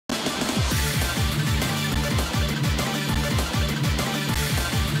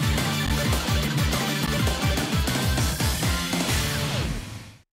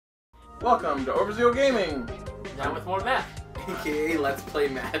Welcome to Overzeal Gaming! Now with more math. AKA Let's Play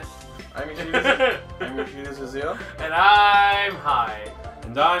Math. I'm Ichida Zeal. And I'm High.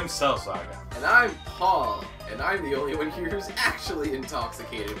 And I'm Cell Saga. And I'm Paul. And I'm the only one here who's actually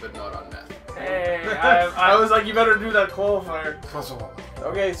intoxicated, but not on meth. Hey, I was like, you better do that qualifier.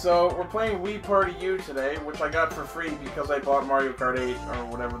 Okay, so we're playing Wii Party U today, which I got for free because I bought Mario Kart 8 or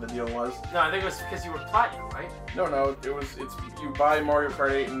whatever the deal was. No, I think it was because you were platinum, right? No, it's you buy Mario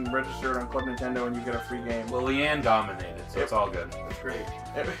Kart 8 and register it on Club Nintendo and you get a free game. Well, Leanne dominated, so it's all good. That's great.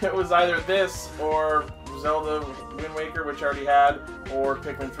 It was either this or Zelda Wind Waker, which I already had, or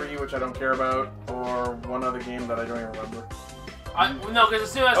Pikmin 3, which I don't care about, or one other game that I don't even remember. No, because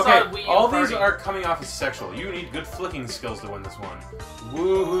as soon as I Okay, saw Wii U all Party, these are coming off as sexual. You need good flicking skills to win this one.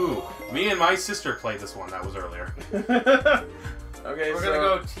 Woohoo! Me and my sister played this one. That was earlier. Okay, we're gonna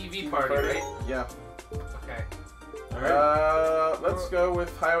go TV party, right? Yeah. Okay. Alright. Let's go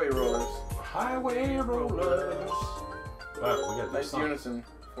with Highway Rollers. Highway Rollers. Wow, we got Nice unison.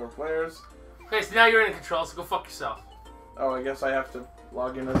 4 players. Okay, so now you're in control, so go fuck yourself. Oh, I guess I have to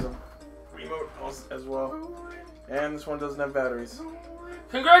log in as a remote as well. And this one doesn't have batteries.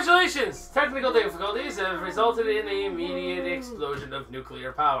 Congratulations! Technical difficulties have resulted in the immediate explosion of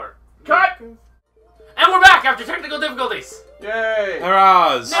nuclear power. Cut! And we're back after technical difficulties! Yay!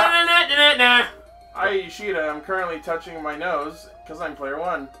 Hurrahs! Nah. I, Ichida, I'm currently touching my nose because I'm player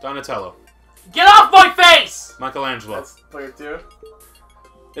 1. Donatello. Get off my face! Michelangelo. That's player 2.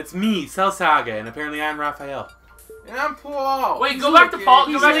 It's me, Cell Saga, and apparently I'm Raphael. And I'm Paul. Wait, go back to Paul.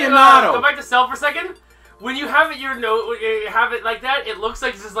 He's Go back Leonardo. go back to Cell for a second. When you have it, you have it like that, it looks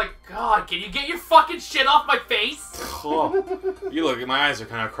like it's just like, God, can you get your fucking shit off my face? Oh. You look, my eyes are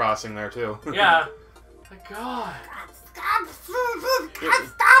kind of crossing there too. Yeah. My God.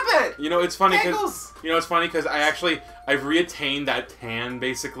 Stop it! You know, it's funny because I've reattained that tan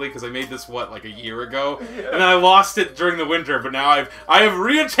basically because I made this like a year ago, and then I lost it during the winter. But now I have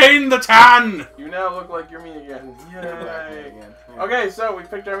reattained the tan. You now look like you're me again. Yay! Okay, so we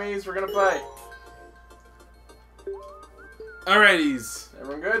picked our Mii's. We're gonna play. Alrighties.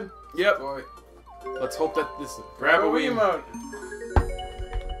 Everyone good? Yep. Boy. Let's hope that this grab a Wii Wii. emote.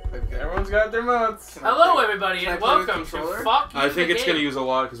 Everyone's got their modes. Hello, everybody, Can I and play with welcome to controller? Fuck You I think the it's Game. gonna use a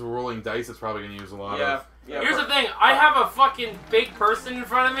lot because we're rolling dice. It's probably gonna use a lot of. Yeah. Here's the thing, I have a fucking big person in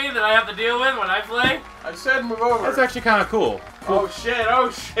front of me that I have to deal with when I play. I said move over. That's actually kind of cool. Oh shit!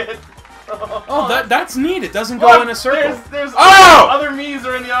 Oh shit! Oh, that's neat. It doesn't go in a circle. There's Oh! other Mii's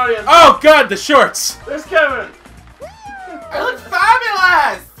are in the audience. Oh god, the shorts. There's Kevin. I look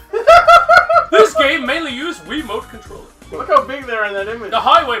fabulous! This game mainly used Wiimote controller. Look how big they are in that image. The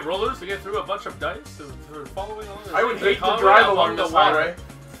highway rollers to get through a bunch of dice for following along the I would hate to highway drive along this water. highway.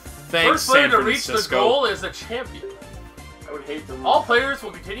 Thanks, First player San to reach the Francisco. goal is the champion. I would hate to. All players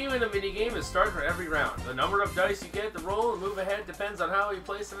will continue in the minigame and start for every round. The number of dice you get to roll and move ahead depends on how you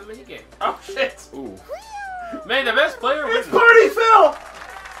place in the minigame. Oh shit! Ooh. May the best player win. It's Party Phil!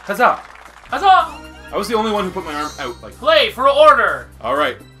 Huzzah! Huzzah! I was the only one who put my arm out. Like. Play for order. All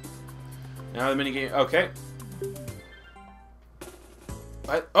right. Now the minigame. Okay.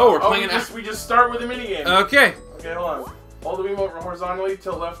 Oh, we're playing we just start with the minigame. Okay. Okay, hold on. Hold the remote horizontally,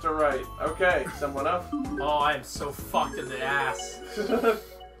 tilt left or right. Okay, simple enough. Oh, I am so fucked in the ass.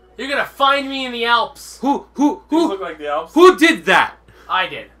 You're gonna find me in the Alps. These look like the Alps. Who did that? I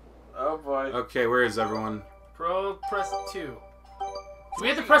did. Oh boy. Okay, where is everyone? Press 2. Do we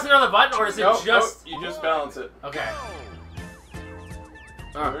have to press another button, or is it Nope, just... nope, you just balance it. Okay.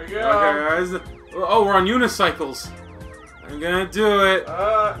 Oh, There we go. Okay, guys. Oh, we're on unicycles. I'm gonna do it.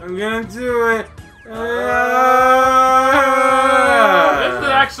 I'm gonna do it. This is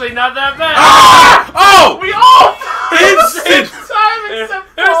actually not that bad. Ah! Oh! We all Instant! time except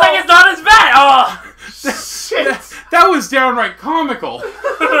It was like it's not as bad. Oh, shit. That was downright comical.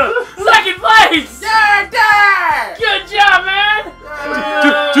 second place. Yeah, Good job, man.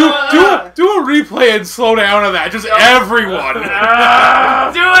 Do a replay and slow down on that. Just everyone.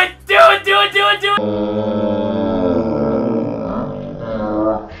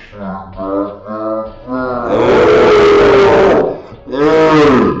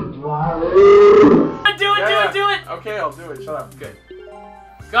 Do it. Do it. Okay, I'll do it. Shut up. Good.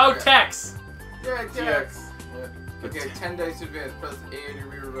 Go, Tex. Yeah, TX. Okay, 10 dice advance. Press A on your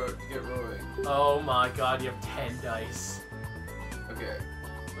rear remote to get rolling. Oh my God, you have 10 dice. Okay.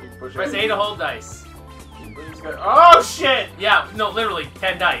 Press A to hold dice. Oh shit! Yeah, no, literally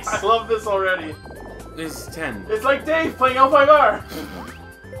 10 dice. I love this already. It's 10. It's like Dave playing L5R.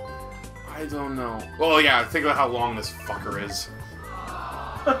 I don't know. Well, yeah, think about how long this fucker is.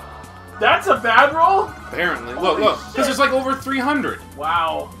 That's a bad roll? Apparently. Holy Look. shit. Because there's like over 300.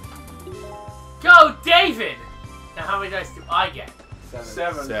 Wow. Go, David! Now, how many dice do I get?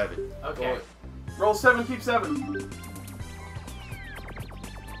 7. 7. Okay. Roll 7, keep 7.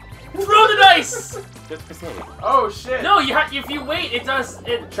 Throw the dice! That's facility. Oh shit! No, you have. If you wait, it does.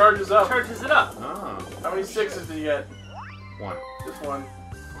 It Charges up. charges it up. Oh. How many 6s did you get? 1. Just 1.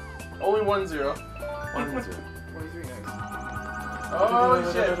 Only 1 0. 1, 0. 23 nice.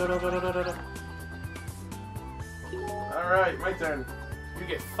 Oh shit! Alright, my turn. You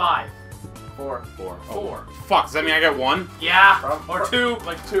get 5. 4. 4. 4. Fuck, does that mean I get 1? Yeah. Or 2.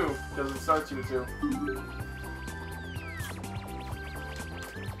 Like 2, because it starts you with 2.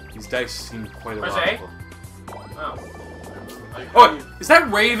 These dice seem quite Press illogical. Oh. Oh, is that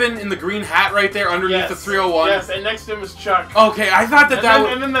Raven in the green hat right there underneath the 301? Yes, and next to him is Chuck. Okay, I thought that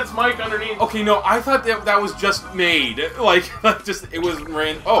And then that's Mike underneath. Okay, no, I thought that was just made. Like, just, it was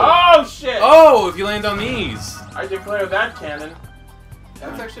random. Oh. Oh shit! Oh, if you land on these. I declare that cannon.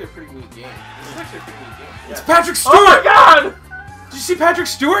 That's actually a pretty neat game. This is actually a pretty neat game. Yeah. It's Patrick Stewart! Oh my god! Did you see Patrick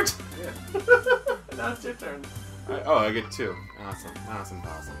Stewart? Yeah. Now it's your turn. I get 2. Awesome.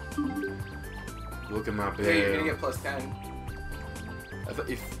 Look at my bed. Okay, you're gonna get plus 10.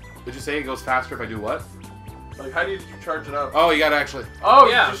 Did you say it goes faster if I do what? Like, how did you charge it up? Oh, you gotta actually. Oh,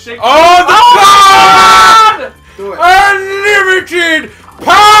 Yeah. you just shake. Oh, the God! Do it. unlimited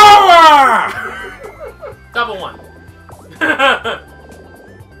power! Double 1.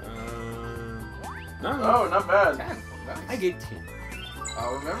 No. Oh, not bad. 10. Nice. I get 10.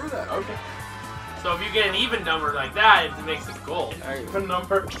 I'll remember that. Okay. So if you get an even number like that, it makes it gold. Alright. Even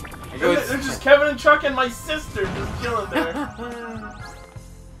number. I go They're just Kevin and Chuck and my sister just chilling there.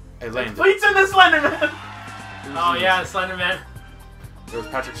 I landed. Fleet's in this Slenderman! Oh yeah, Slenderman. There's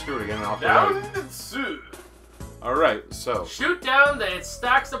Patrick Stewart again, and I'll Down play. the suit. Alright, so. Shoot down the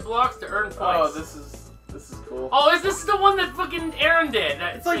stacks of blocks to earn Oh, points. this is cool. Oh, is this the one that fucking Aaron did?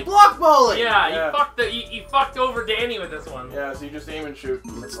 It's like block bowling! Yeah, Yeah. you fucked over Danny with this one. Yeah, so you just aim and shoot.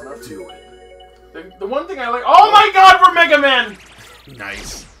 Let's do it. The one thing I like. Oh my God, we're Mega Man!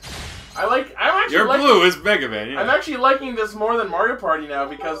 Nice. I'm actually Your liking, blue is Mega Man, yeah. I'm actually liking this more than Mario Party now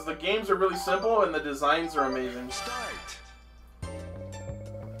because the games are really simple and the designs are amazing.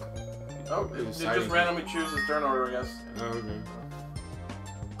 Oh, it just randomly chooses turn order, I guess. Okay.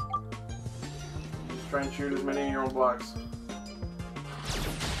 Just try and shoot as many of your own blocks.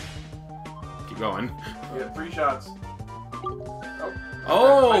 Keep going. You get 3 shots.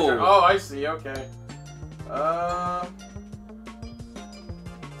 Oh! Oh, I see. Okay.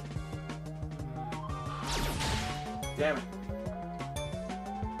 Damn it.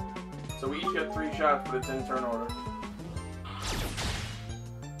 So we each get 3 shots, but it's in turn order.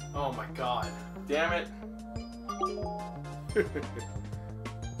 Oh my God. Damn it.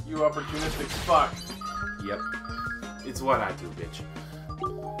 You opportunistic fuck. Yep. It's what I do, bitch.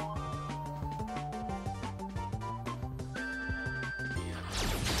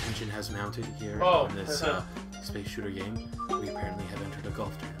 The tension has mounted here on this space shooter game. We apparently have entered a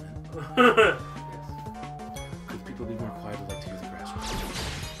golf tournament. Could people be more quiet? I'd like to hear the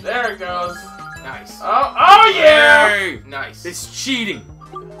grass. There it goes. Nice. Oh yeah! Hey! Nice. It's cheating!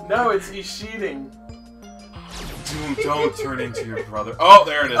 No, it's cheating. Don't turn into your brother. Oh,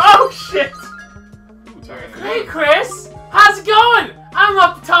 there it is. Oh shit! Ooh, sorry. Hey Chris, how's it going? I'm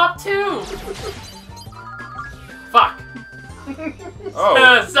up top too. Fuck.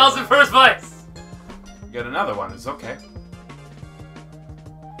 Oh, Cells in first place. you got another one. It's okay.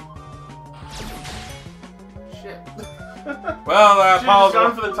 Shit. Well, Should've Paul's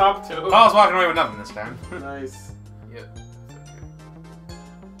gone for the top 2. Paul's walking away with nothing this time. Nice. Yep.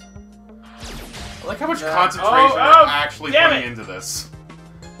 I like how much Yeah. concentration Oh, they're actually damn putting it. into this.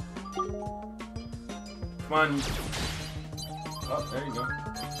 Come on. Oh, there you go.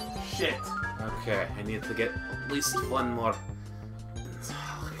 Shit. Okay, I need to get at least one more.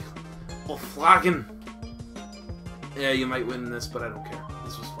 Oh, flagging. Yeah, you might win this, but I don't care.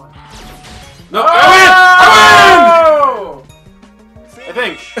 This was fun. No, I win! I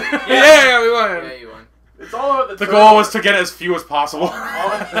think. Yeah, we won. Yeah, you won. It's all about The turn goal order. was to get as few as possible.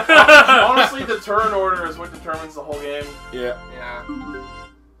 Honestly, the turn order is what determines the whole game. Yeah. Yeah.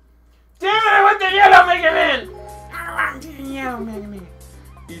 Damn it! I want the yellow Mega Man. I want the yellow Mega Man.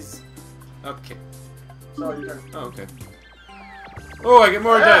 He's okay. So your turn. Oh, okay. Oh, I get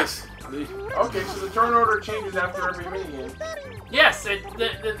more dice. Okay, so the turn order changes after every minigame. Yes,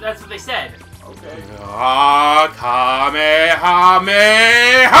 that's what they said. Okay.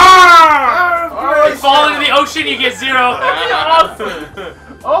 Kamehameha! You fall into the ocean, you get 0. Awesome!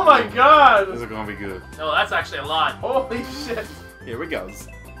 Oh my god! This is gonna be good. No, that's actually a lot. Holy shit! Here we go.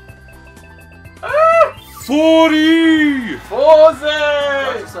 Ah! 40! Forze!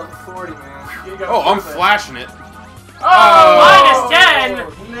 Got yourself a 40, man. Oh, I'm flashing it. Oh!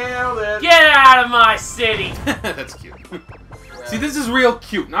 -10! Nailed it! Get out of my city! That's cute. See, this is real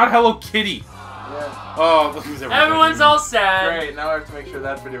cute, not Hello Kitty. Yeah. Oh, everyone's all sad. Great, now I have to make sure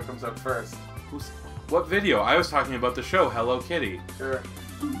that video comes up first. What video? I was talking about the show Hello Kitty. Sure.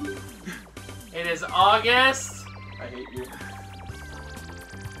 It is August. I hate you.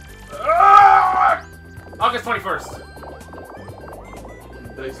 August 21st.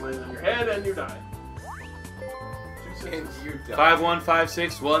 Dice lands on your head and you die. And you die.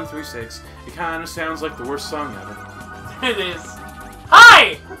 5156136. It kind of sounds like the worst song ever. It is.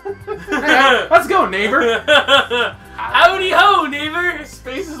 Hi! Let's go, neighbor. Howdy ho, neighbor.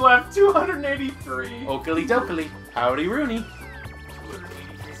 Spaces left 283. Oakley dokley. Howdy Rooney.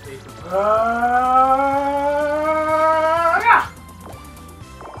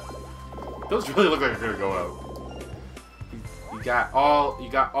 Those really look like they're gonna go out. You got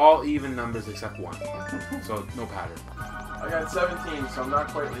all even numbers except 1. So no pattern. I got 17, so I'm not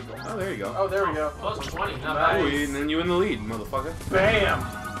quite legal. Oh, there you go. Oh, there we go. Oh, it's 20. Not Nice. Oh, and then you in the lead, motherfucker. Bam!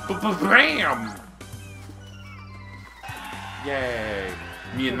 Bam! Yay!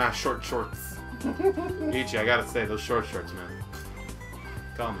 Me and my short shorts. Ichi, I gotta say, those short shorts, man.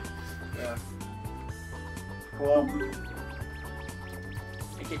 Call me. Yeah. Cool.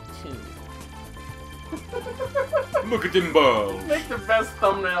 I get 2. Look at them balls. Make the best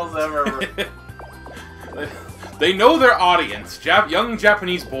thumbnails ever. They know their audience. Young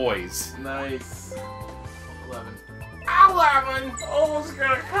Japanese boys. Nice. 11. 11! Almost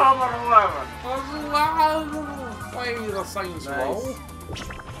gonna come at 11. Why the science Nice. roll?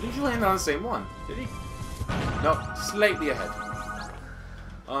 Did you land on the same one? Did he? No, slightly ahead.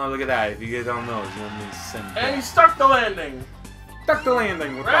 Oh, look at that. If you don't know, you're gonna send. And he stuck the landing. Stuck the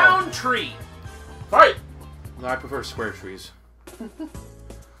landing with Round tree. Fight! No, I prefer square trees.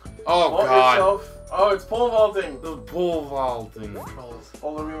 Oh, Vault God. yourself. Oh, it's pole vaulting. The pole vaulting.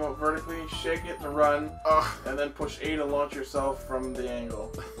 Hold the remote vertically, shake it to run, and then push A to launch yourself from the angle.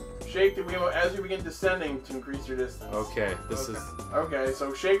 Shake the remote as you begin descending to increase your distance. Okay, this is. Okay,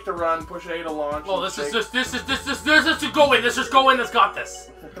 so shake to run, push A to launch. Well, this is to go in. Let's just go in. Let's got this.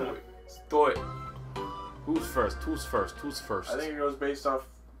 Do it. Who's first? Who's first? Who's first? I think it goes based off.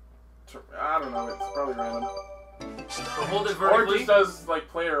 I don't know. It's probably random. So hold it Or it vertically. just does like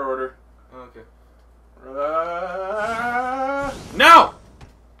player order. Okay. No!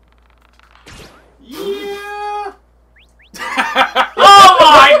 Yeah! Oh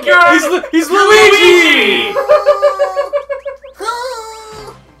my God! He's Luigi!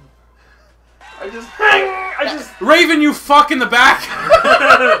 I just Raven, you fuck in the back!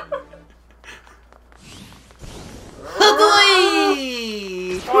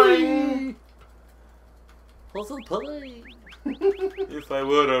 Boing. If I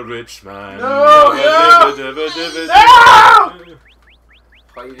were a rich man. No!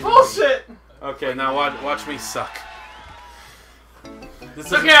 Bullshit! Okay, now watch me suck.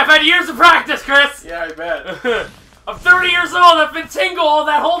 It's okay. I've had years of practice, Chris. Yeah, I bet. I'm 30 years old. I've been single all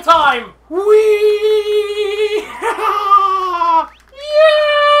that whole time. Wee! Yeah!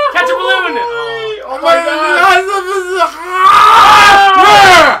 Catch a balloon. Oh my god!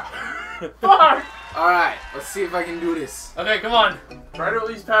 Fuck! Alright, let's see if I can do this. Okay, come on. Try to at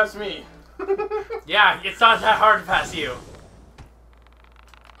least pass me. Yeah, it's not that hard to pass you.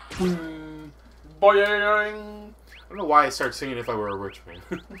 Boing! I don't know why I started singing If I Were a Rich Man.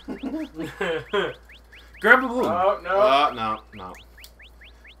 Grab the balloon. Oh, no. No.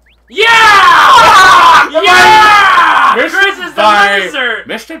 Yeah! Yeah! Chris is the loser.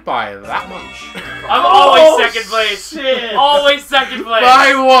 Missed it by that much. I'm always second place. Shit. Always second place.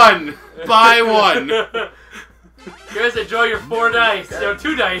 By one. By one. Chris, enjoy your 4 dice. No,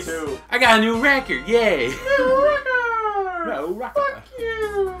 2 dice. 2. I got a new record. Yay. New record! No record. Fuck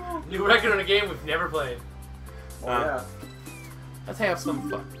you! New record on a game we've never played. Oh, yeah. Let's have some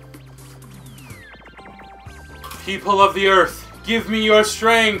fun. People of the earth, give me your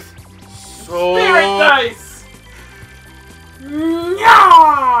strength. So... Spirit dice!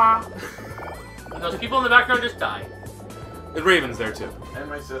 Yeah! And those people in the background just die. The Raven's there too. And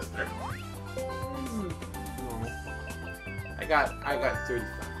my sister. I got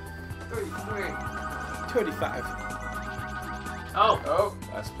 35. 35. Oh. Oh,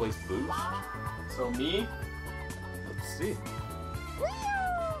 Last place boost. so me? Let's see.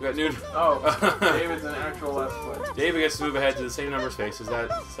 We got new. Oh, David's an actual last play. David gets to move ahead to the same number of spaces that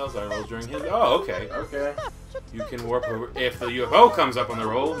Salzar rolls during his. Oh, okay. Okay. You can warp over. If the UFO comes up on the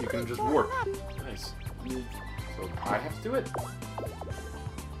roll, you can just warp. Nice. So I have to do it.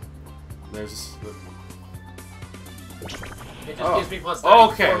 There's. It just gives me plus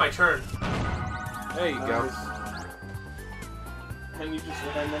 30 before my turn. There you go. And you just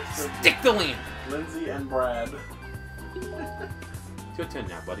land next to Stick the land. Lindsay and Brad. It's your turn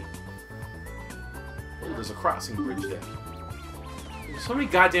now, buddy. Ooh, there's a crossing bridge there. There's so many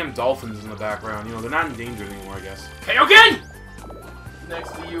goddamn dolphins in the background. You know, they're not endangered anymore, I guess. Kaioken!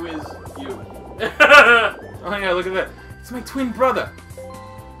 Next to you is you. Oh yeah, look at that. It's my twin brother.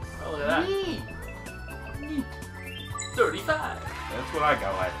 Oh, look at that. Neat. 35. That's what I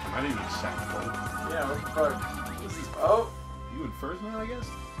got last time. I didn't get second. Yeah, what the fuck? Oh. You in first now, I guess?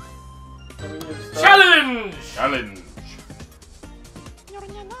 Challenge! Challenge!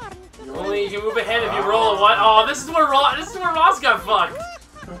 Only you can move ahead if you roll a 1. Oh, this is where Ross got fucked.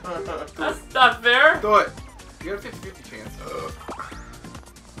 That's not fair. Do it. You got a 50-50 chance.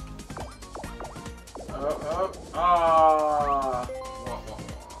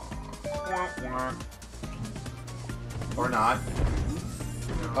 Or not.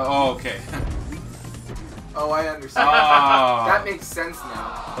 Oh, okay. Oh, I understand. Oh. That makes sense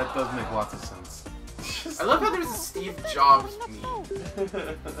now. That does make lots of sense. I love how there's a Steve Jobs meme.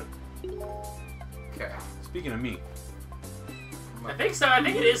 Okay. Speaking of me. I think so. I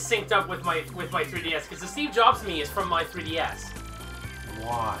think it is synced up with my 3DS because the Steve Jobs me is from my 3DS.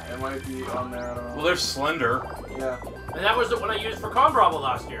 Why? It might be on there. I don't know. Well, they're slender. Yeah. And that was the one I used for Con Bravo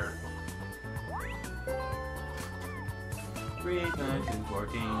last year. 3, 9, 10,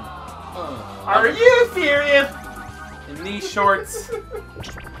 14. Are you serious? In these shorts.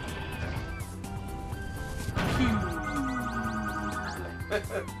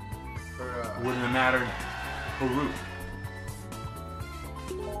 Wouldn't have mattered. Peru.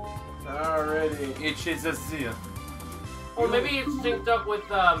 Alrighty. Ichida Zeal. Or maybe it's synced up with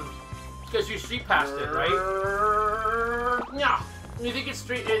because you street passed it, right? Yeah. You think it's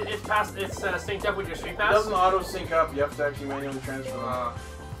synced up with your street It pass? doesn't auto sync up. You have to actually manually transfer them.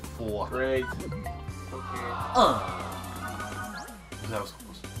 4. Great. That was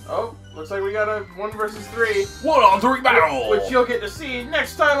close. Oh, looks like we got a 1 versus 3. 1-on-3 battle! Which you'll get to see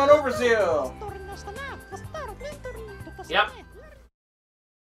next time on Overzeal. Yep.